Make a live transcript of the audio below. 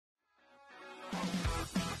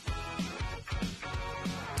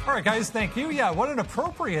All right, guys, thank you. Yeah, what an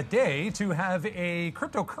appropriate day to have a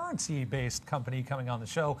cryptocurrency-based company coming on the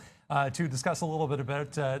show to discuss a little bit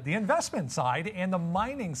about the investment side and the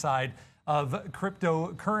mining side of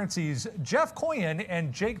cryptocurrencies. Jeff Koyen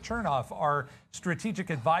and Jake Chernoff are strategic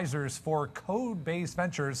advisors for Codebase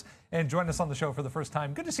Ventures and join us on the show for the first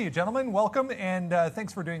time. Good to see you, gentlemen. Welcome, and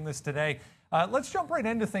thanks for doing this today. Let's jump right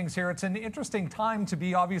into things here. It's an interesting time to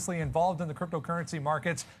be obviously involved in the cryptocurrency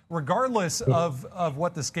markets, regardless of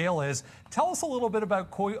what the scale is. Tell us a little bit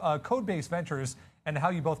about Codebase Ventures and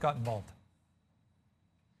how you both got involved.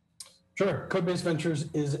 Sure. Codebase Ventures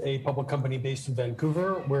is a public company based in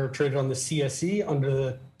Vancouver. We're traded on the CSE under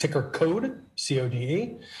the ticker CODE,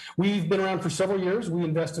 C-O-D-E. We've been around for several years. We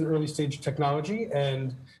invest in early stage technology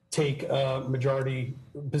and take majority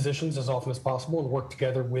positions as often as possible and work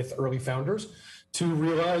together with early founders to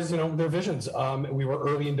realize, their visions. We were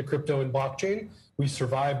early into crypto and blockchain. We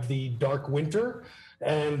survived the dark winter,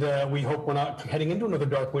 and we hope we're not heading into another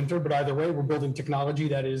dark winter, but either way, we're building technology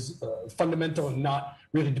that is fundamental and not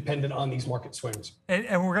really dependent on these market swings.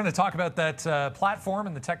 And we're going to talk about that platform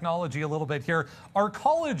and the technology a little bit here.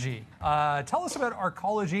 Arcology. Tell us about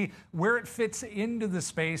Arcology, where it fits into the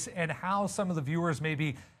space, and how some of the viewers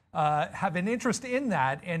maybe have an interest in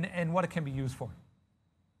that and what it can be used for.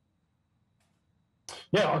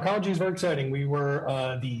 Yeah, Arcology is very exciting. We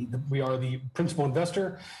are the principal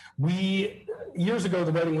investor. Years ago,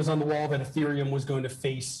 the writing was on the wall that Ethereum was going to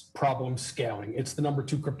face problems scaling. It's the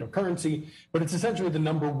 #2 cryptocurrency, but it's essentially the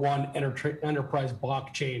 #1 enterprise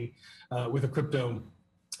blockchain with a crypto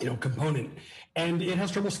component. And it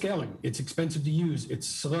has trouble scaling. It's expensive to use. It's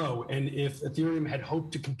slow. And if Ethereum had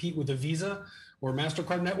hoped to compete with a Visa or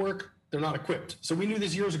MasterCard network, they're not equipped. So we knew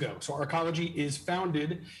this years ago. So Arcology is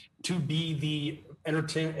founded to be the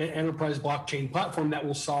enterprise blockchain platform that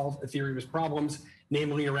will solve Ethereum's problems,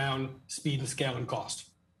 namely around speed and scale and cost.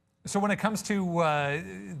 So when it comes to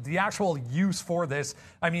the actual use for this,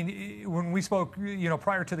 I mean, when we spoke,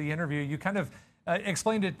 prior to the interview, you kind of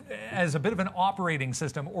explained it as a bit of an operating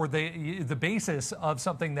system or the basis of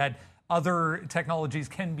something that other technologies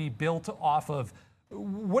can be built off of.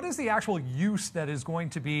 What is the actual use that is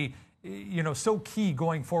going to be, so key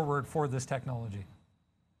going forward for this technology?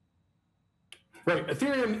 Right.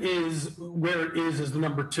 Ethereum is where it is the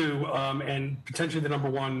 #2 and potentially the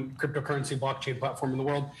 #1 cryptocurrency blockchain platform in the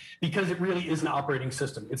world because it really is an operating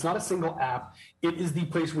system. It's not a single app. It is the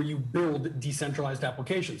place where you build decentralized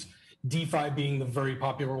applications. DeFi being the very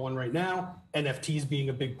popular one right now, NFTs being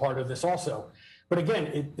a big part of this also. But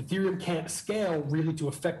again, Ethereum can't scale really to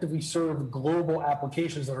effectively serve global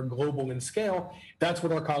applications that are global in scale. That's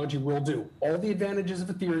what Arcology will do. All the advantages of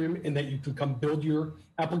Ethereum in that you can come build your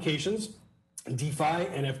applications, DeFi,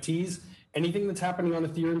 NFTs, anything that's happening on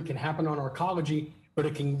Ethereum can happen on Arcology, but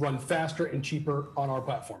it can run faster and cheaper on our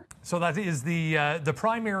platform. So that is the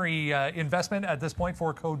primary investment at this point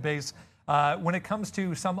for Codebase. When it comes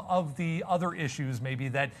to some of the other issues maybe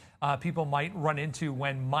that people might run into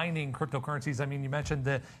when mining cryptocurrencies, I mean, you mentioned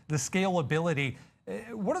the scalability.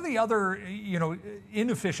 What are the other,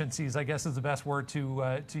 inefficiencies, I guess is the best word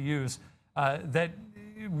to use, that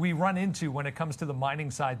we run into when it comes to the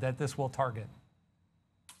mining side that this will target?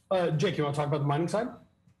 Jake, you want to talk about the mining side?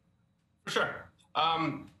 For sure.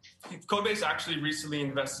 Codebase actually recently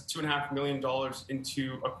invested $2.5 million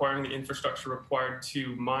into acquiring the infrastructure required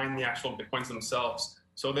to mine the actual Bitcoins themselves.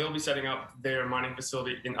 So they'll be setting up their mining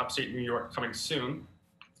facility in upstate New York coming soon.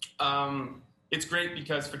 It's great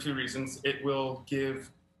because for two reasons. It will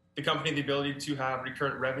give the company the ability to have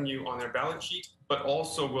recurrent revenue on their balance sheet, but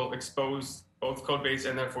also will expose both Codebase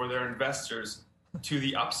and therefore their investors to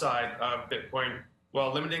the upside of Bitcoin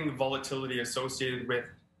while limiting the volatility associated with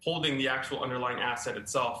holding the actual underlying asset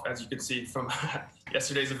itself. As you can see from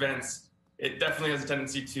yesterday's events, it definitely has a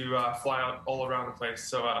tendency to fly out all around the place.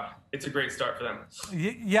 So it's a great start for them.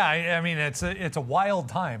 Yeah, I mean, it's a wild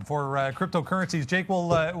time for cryptocurrencies. Jake,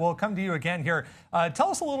 we'll come to you again here. Tell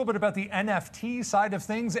us a little bit about the NFT side of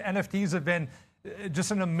things. NFTs have been just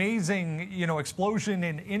an amazing, explosion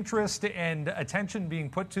in interest and attention being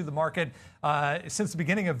put to the market since the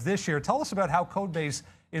beginning of this year. Tell us about how Codebase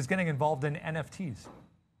is getting involved in NFTs.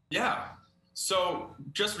 Yeah. So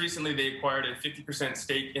just recently, they acquired a 50%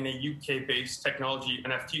 stake in a UK-based technology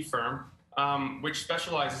NFT firm, which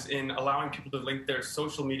specializes in allowing people to link their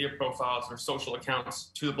social media profiles or social accounts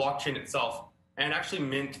to the blockchain itself and actually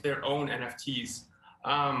mint their own NFTs.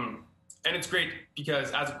 And it's great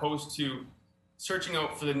because as opposed to searching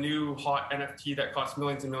out for the new hot NFT that costs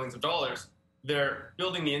millions and millions of dollars, they're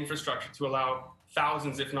building the infrastructure to allow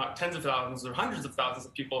thousands, if not tens of thousands or hundreds of thousands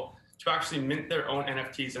of people to actually mint their own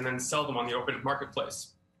NFTs and then sell them on the open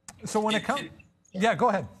marketplace. So when it comes, yeah, go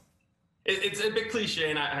ahead. it's a bit cliche,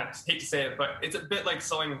 and I hate to say it, but it's a bit like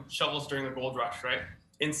selling shovels during the gold rush, right?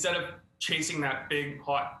 Instead of chasing that big,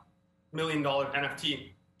 hot $1 million NFT,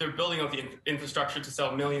 they're building out the infrastructure to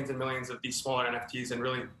sell millions and millions of these smaller NFTs and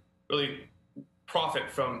really profit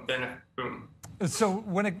from the NFT boom. So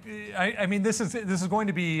when I mean, this is going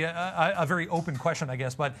to be a very open question, I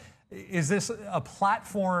guess, but is this a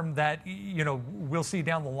platform that, you know, we'll see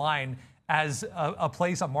down the line as a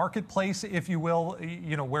place, a marketplace, if you will,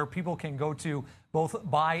 you know, where people can go to both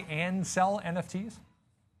buy and sell NFTs?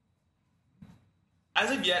 As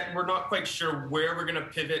of yet, we're not quite sure where we're going to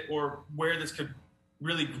pivot or where this could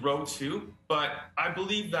really grow to. But I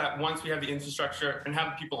believe that once we have the infrastructure and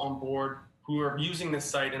have people on board who are using this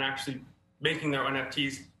site and actually making their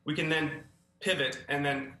NFTs, we can then pivot and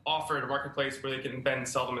then offer a marketplace where they can then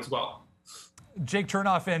sell them as well. Jake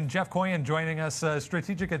Chernoff and Jeff Koyen joining us,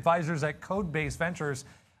 strategic advisors at Codebase Ventures.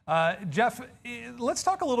 Jeff, let's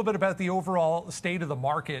talk a little bit about the overall state of the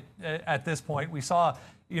market at this point. We saw,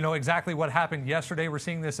 you know, exactly what happened yesterday. We're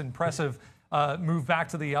seeing this impressive move back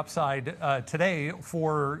to the upside today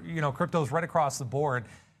for, you know, cryptos right across the board.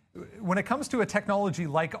 When it comes to a technology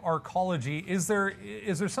like Arcology, is there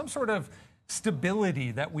some sort of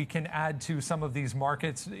stability that we can add to some of these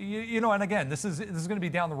markets? You know, and again, this is going to be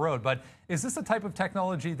down the road, but is this the type of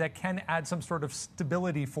technology that can add some sort of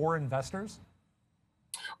stability for investors?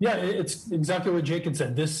 Yeah, it's exactly what Jake had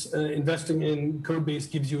said. This investing in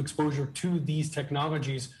Codebase gives you exposure to these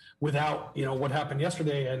technologies without, you know, what happened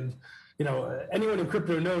yesterday. And, you know, anyone in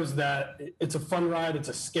crypto knows that it's a fun ride. It's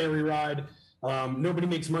a scary ride. Nobody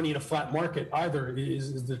makes money in a flat market either,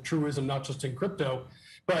 is the truism, not just in crypto.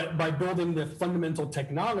 But by building the fundamental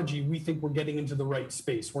technology, we think we're getting into the right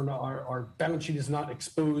space. We're not, our balance sheet is not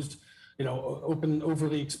exposed, you know,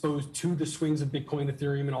 overly exposed to the swings of Bitcoin,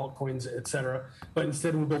 Ethereum, and altcoins, et cetera. But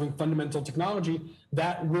instead, we're building fundamental technology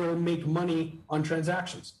that will make money on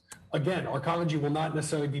transactions. Again, Arcology will not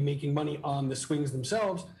necessarily be making money on the swings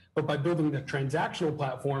themselves, but by building the transactional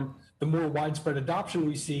platform, the more widespread adoption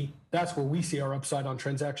we see, that's where we see our upside on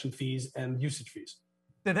transaction fees and usage fees.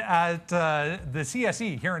 At the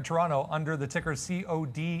CSE here in Toronto under the ticker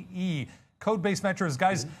CODE, Codebase Ventures.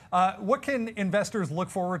 Guys, what can investors look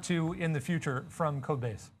forward to in the future from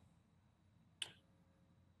Codebase?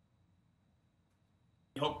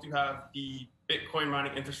 We hope to have the Bitcoin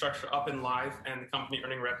mining infrastructure up and live and the company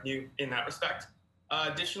earning revenue in that respect.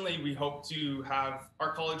 Additionally, we hope to have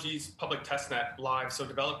Arcology's public testnet live so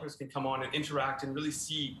developers can come on and interact and really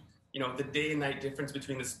see, you know, the day and night difference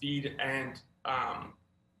between the speed and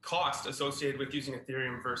cost associated with using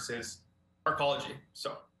Ethereum versus Arcology.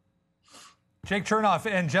 So, Jake Chernoff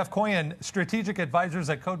and Jeff Koyen, strategic advisors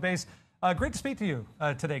at Codebase. Great to speak to you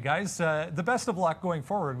today, guys. The best of luck going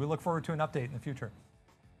forward. We look forward to an update in the future.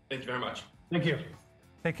 Thank you very much. Thank you.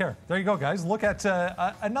 Take care. There you go, guys. Look at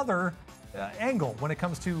another angle when it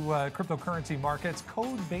comes to cryptocurrency markets.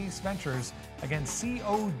 Codebase Ventures, again,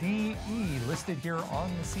 CODE, listed here on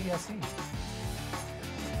the CSE.